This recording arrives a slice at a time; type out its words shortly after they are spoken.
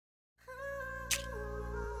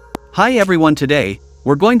Hi everyone, today,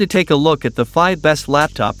 we're going to take a look at the 5 best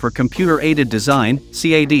laptop for computer-aided design,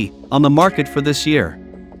 CAD, on the market for this year.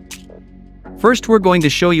 First, we're going to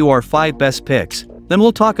show you our 5 best picks, then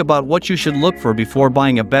we'll talk about what you should look for before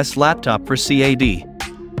buying a best laptop for CAD.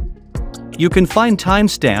 You can find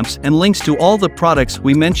timestamps and links to all the products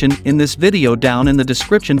we mentioned in this video down in the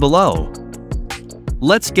description below.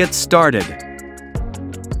 Let's get started.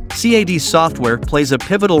 CAD software plays a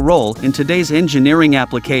pivotal role in today's engineering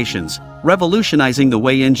applications, revolutionizing the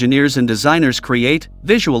way engineers and designers create,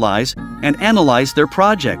 visualize, and analyze their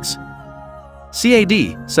projects.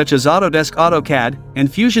 CAD, such as Autodesk AutoCAD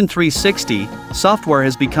and Fusion 360, software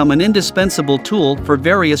has become an indispensable tool for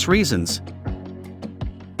various reasons.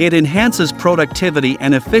 It enhances productivity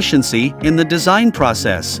and efficiency in the design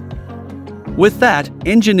process. With that,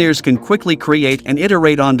 engineers can quickly create and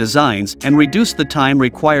iterate on designs and reduce the time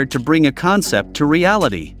required to bring a concept to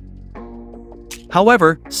reality.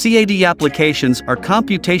 However, CAD applications are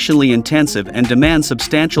computationally intensive and demand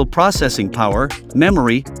substantial processing power,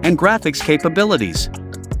 memory, and graphics capabilities.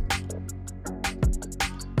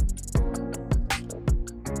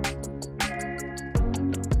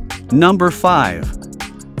 Number 5.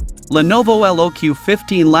 Lenovo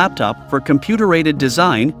LOQ15 Laptop for Computer-Aided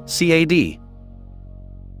Design, CAD.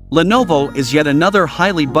 Lenovo is yet another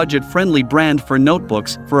highly budget-friendly brand for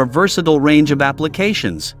notebooks for a versatile range of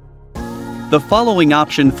applications. The following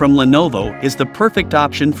option from Lenovo is the perfect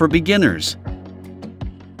option for beginners.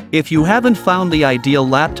 If you haven't found the ideal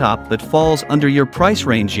laptop that falls under your price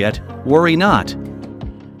range yet, worry not.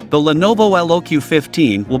 The Lenovo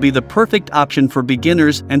LOQ15 will be the perfect option for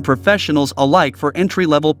beginners and professionals alike for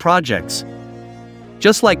entry-level projects.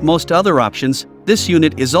 Just like most other options, this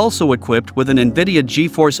unit is also equipped with an NVIDIA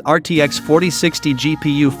GeForce RTX 4060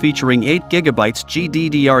 GPU featuring 8GB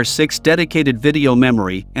GDDR6 dedicated video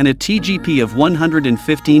memory and a TGP of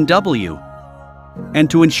 115W. And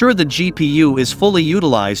to ensure the GPU is fully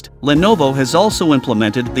utilized, Lenovo has also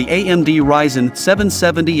implemented the AMD Ryzen 7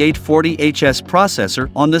 7840HS processor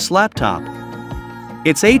on this laptop.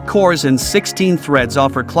 Its 8 cores and 16 threads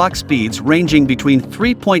offer clock speeds ranging between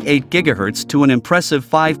 3.8 GHz to an impressive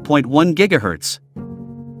 5.1 GHz.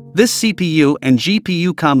 This CPU and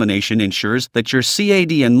GPU combination ensures that your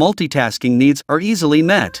CAD and multitasking needs are easily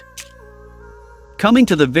met. Coming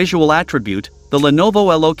to the visual attribute, the Lenovo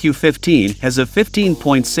LOQ15 has a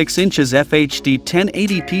 15.6 inches FHD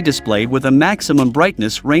 1080p display with a maximum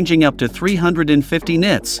brightness ranging up to 350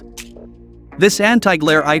 nits. This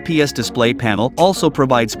anti-glare IPS display panel also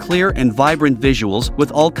provides clear and vibrant visuals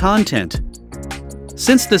with all content.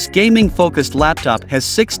 Since this gaming-focused laptop has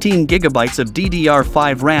 16 GB of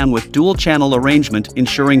DDR5 RAM with dual-channel arrangement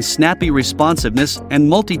ensuring snappy responsiveness and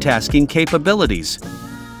multitasking capabilities.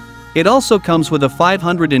 It also comes with a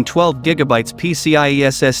 512 GB PCIe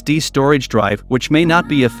SSD storage drive, which may not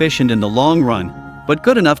be efficient in the long run, but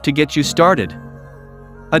good enough to get you started.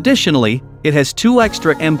 Additionally, it has 2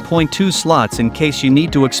 extra M.2 slots in case you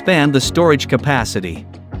need to expand the storage capacity.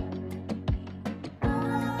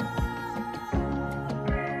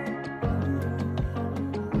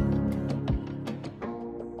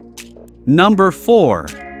 Number 4.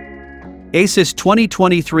 Asus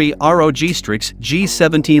 2023 ROG Strix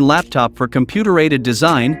G17 Laptop for Computer-Aided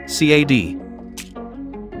Design, CAD.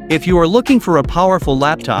 If you are looking for a powerful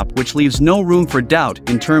laptop which leaves no room for doubt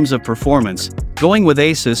in terms of performance, going with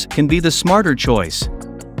Asus can be the smarter choice.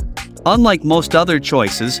 Unlike most other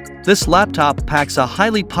choices, this laptop packs a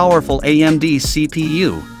highly powerful AMD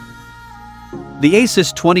CPU. The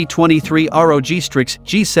Asus 2023 ROG Strix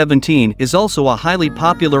G17 is also a highly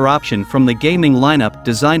popular option from the gaming lineup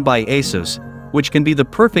designed by Asus, which can be the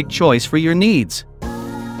perfect choice for your needs.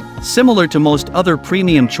 Similar to most other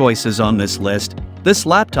premium choices on this list, this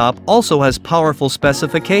laptop also has powerful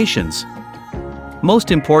specifications.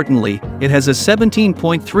 Most importantly, it has a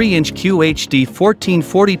 17.3-inch QHD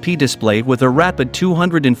 1440p display with a rapid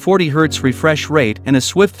 240Hz refresh rate and a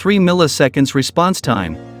swift 3 milliseconds response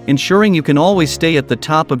time, ensuring you can always stay at the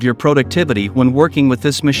top of your productivity when working with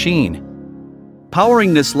this machine.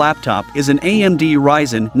 Powering this laptop is an AMD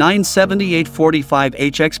Ryzen 9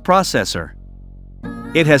 7845HX processor.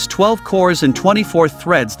 It has 12 cores and 24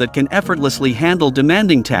 threads that can effortlessly handle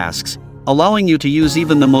demanding tasks, allowing you to use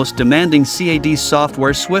even the most demanding CAD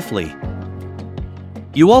software swiftly.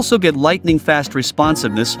 You also get lightning-fast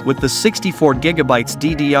responsiveness with the 64GB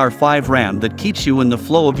DDR5 RAM that keeps you in the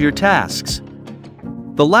flow of your tasks.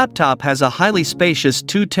 The laptop has a highly spacious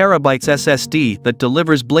 2TB SSD that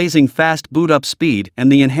delivers blazing fast boot-up speed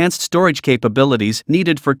and the enhanced storage capabilities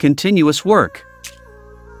needed for continuous work.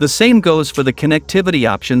 The same goes for the connectivity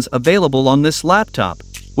options available on this laptop.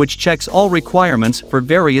 which checks all requirements for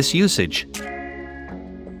various usage.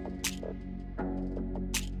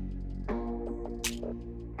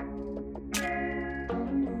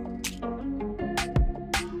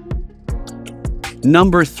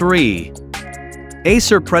 Number 3.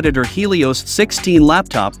 Acer Predator Helios 16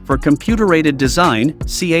 Laptop for Computer-Aided Design,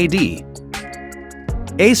 CAD.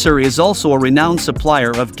 Acer is also a renowned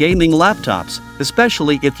supplier of gaming laptops,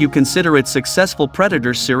 especially if you consider its successful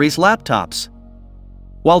Predator series laptops.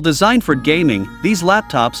 While designed for gaming, these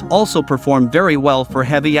laptops also perform very well for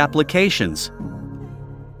heavy applications.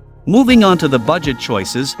 Moving on to the budget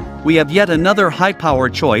choices, we have yet another high-power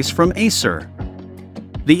choice from Acer.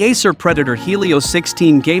 The Acer Predator Helios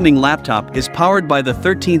 16 gaming laptop is powered by the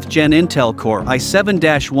 13th Gen Intel Core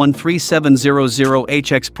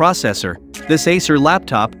i7-13700HX processor. This Acer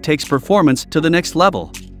laptop takes performance to the next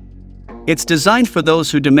level. It's designed for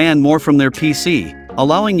those who demand more from their PC,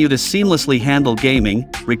 allowing you to seamlessly handle gaming,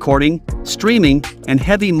 recording, streaming, and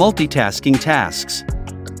heavy multitasking tasks.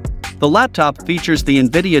 The laptop features the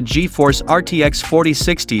NVIDIA GeForce RTX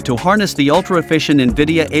 4060 to harness the ultra-efficient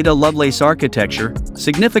NVIDIA Ada Lovelace architecture,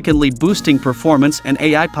 significantly boosting performance and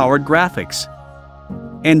AI-powered graphics.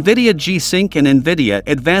 NVIDIA G-Sync and NVIDIA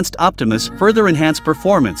Advanced Optimus further enhance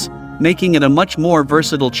performance, making it a much more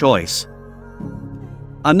versatile choice.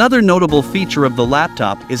 Another notable feature of the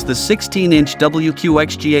laptop is the 16-inch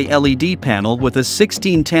WQXGA LED panel with a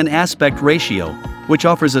 16:10 aspect ratio, which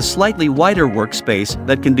offers a slightly wider workspace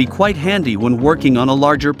that can be quite handy when working on a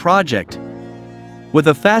larger project. With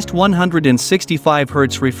a fast 165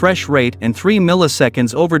 Hz refresh rate and 3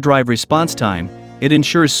 milliseconds overdrive response time, it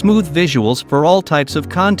ensures smooth visuals for all types of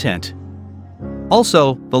content.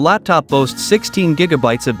 Also, the laptop boasts 16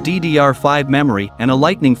 GB of DDR5 memory and a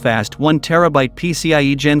lightning-fast 1 TB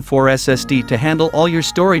PCIe Gen 4 SSD to handle all your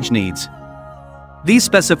storage needs. These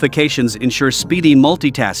specifications ensure speedy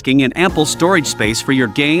multitasking and ample storage space for your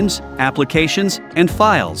games, applications, and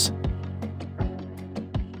files.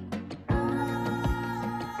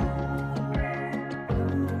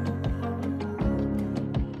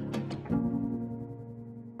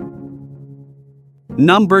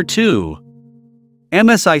 Number 2.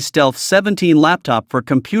 MSI Stealth 17 Laptop for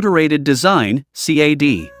Computer-Aided Design,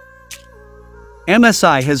 CAD.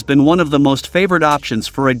 MSI has been one of the most favored options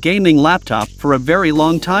for a gaming laptop for a very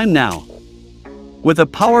long time now. With a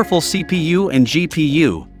powerful CPU and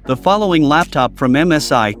GPU, the following laptop from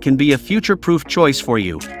MSI can be a future-proof choice for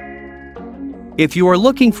you. If you are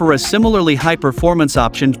looking for a similarly high-performance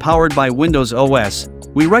option powered by Windows OS,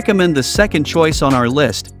 we recommend the second choice on our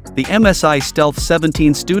list, the MSI Stealth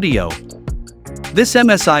 17 Studio. This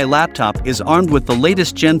MSI laptop is armed with the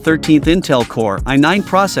latest Gen 13th Intel Core i9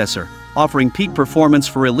 processor, offering peak performance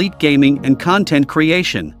for elite gaming and content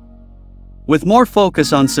creation. With more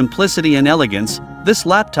focus on simplicity and elegance, this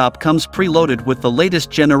laptop comes preloaded with the latest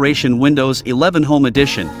generation Windows 11 Home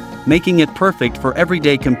Edition, making it perfect for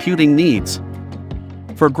everyday computing needs.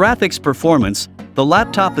 For graphics performance, the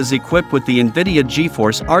laptop is equipped with the NVIDIA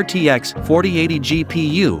GeForce RTX 4080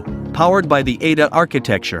 GPU, powered by the Ada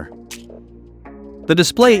architecture. The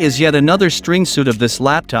display is yet another string suit of this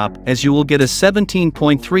laptop, as you will get a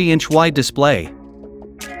 17.3-inch wide display.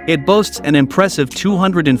 It boasts an impressive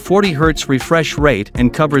 240 Hz refresh rate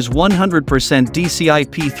and covers 100%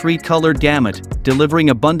 DCI-P3 color gamut,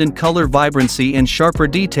 delivering abundant color vibrancy and sharper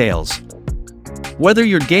details. Whether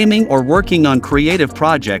you're gaming or working on creative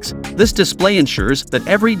projects, this display ensures that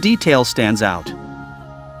every detail stands out.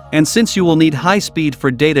 And since you will need high speed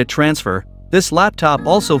for data transfer, this laptop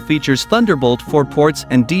also features Thunderbolt 4 ports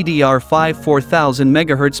and DDR5 4000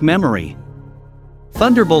 MHz memory.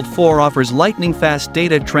 Thunderbolt 4 offers lightning-fast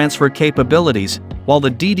data transfer capabilities, while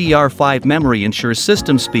the DDR5 memory ensures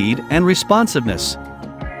system speed and responsiveness.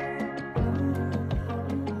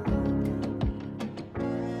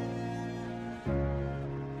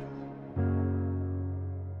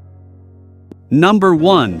 Number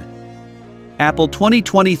 1. Apple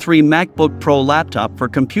 2023 MacBook Pro Laptop for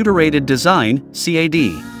Computer-Aided Design, CAD.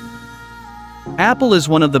 Apple is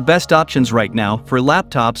one of the best options right now for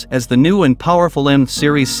laptops, as the new and powerful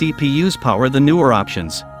M-series CPUs power the newer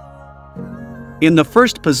options. In the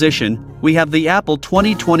first position, we have the Apple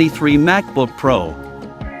 2023 MacBook Pro.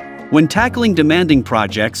 When tackling demanding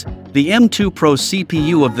projects, the M2 Pro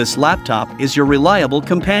CPU of this laptop is your reliable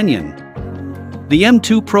companion. The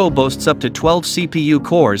M2 Pro boasts up to 12 CPU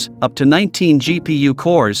cores, up to 19 GPU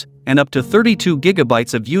cores, and up to 32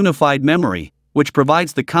 GB of unified memory, which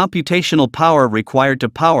provides the computational power required to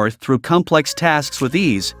power through complex tasks with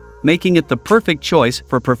ease, making it the perfect choice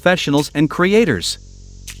for professionals and creators.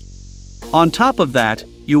 On top of that,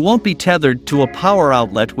 you won't be tethered to a power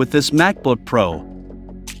outlet with this MacBook Pro.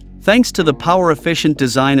 Thanks to the power-efficient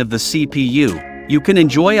design of the CPU, you can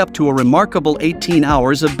enjoy up to a remarkable 18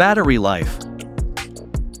 hours of battery life.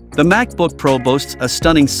 The MacBook Pro boasts a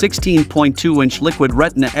stunning 16.2-inch Liquid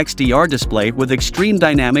Retina XDR display with extreme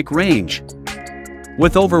dynamic range.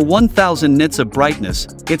 With over 1000 nits of brightness,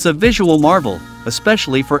 it's a visual marvel,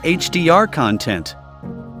 especially for HDR content.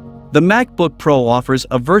 The MacBook Pro offers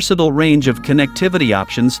a versatile range of connectivity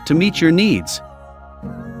options to meet your needs.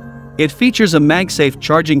 It features a MagSafe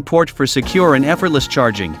charging port for secure and effortless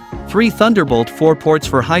charging, 3 Thunderbolt 4 ports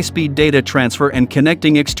for high-speed data transfer and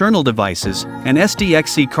connecting external devices, an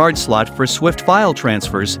SDXC card slot for swift file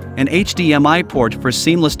transfers, an HDMI port for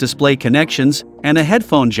seamless display connections, and a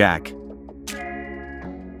headphone jack.